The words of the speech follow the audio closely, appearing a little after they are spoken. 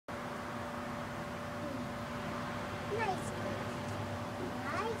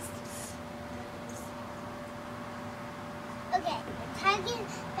Okay, talking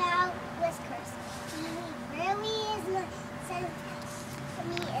about whiskers. He really is nice to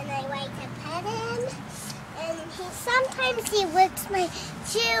me, and I like to pet him. And sometimes he licks my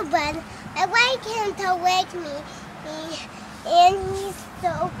shoe, but I like him to lick me. And he's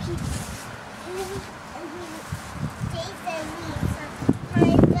so cute. And he stays at me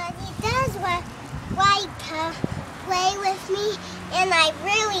sometimes, but he does like to play with me, and I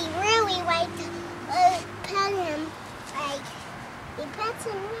really, really like to pet him. Like, he pets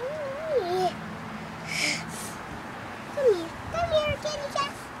him really. Come here, kitty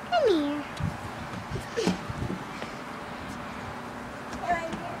cat, come here.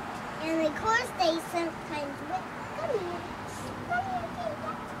 And of course they sometimes lick. Come here, kitty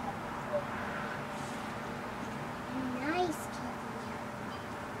cat. Nice kitty.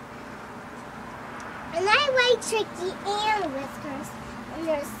 And I like Tricky and Whiskers, and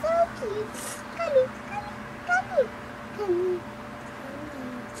they're so cute. Come here, come here, come here.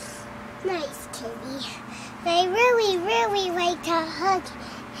 Nice kitty. They really, really like to hug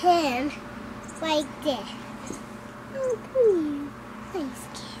him like this. Oh, come here. Nice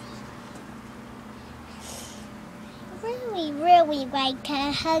kitty. Really, really like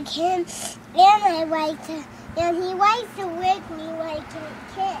to hug him, and he likes to lick me like a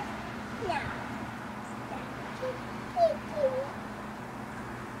kid. Now.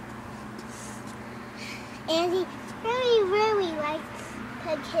 And he really, really likes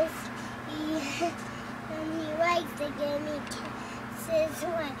to kiss me. And he likes to give me kisses.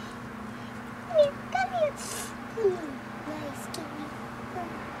 Come here, come here. Come here. Nice kitty.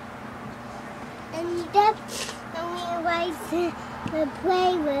 And he definitely likes to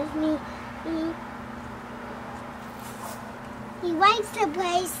play with me. He likes to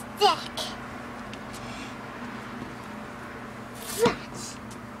play stick.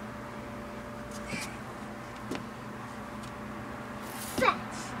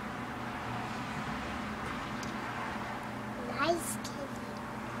 Nice kitty.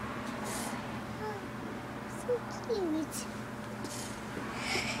 Oh, so cute.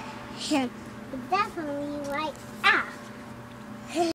 He definitely likes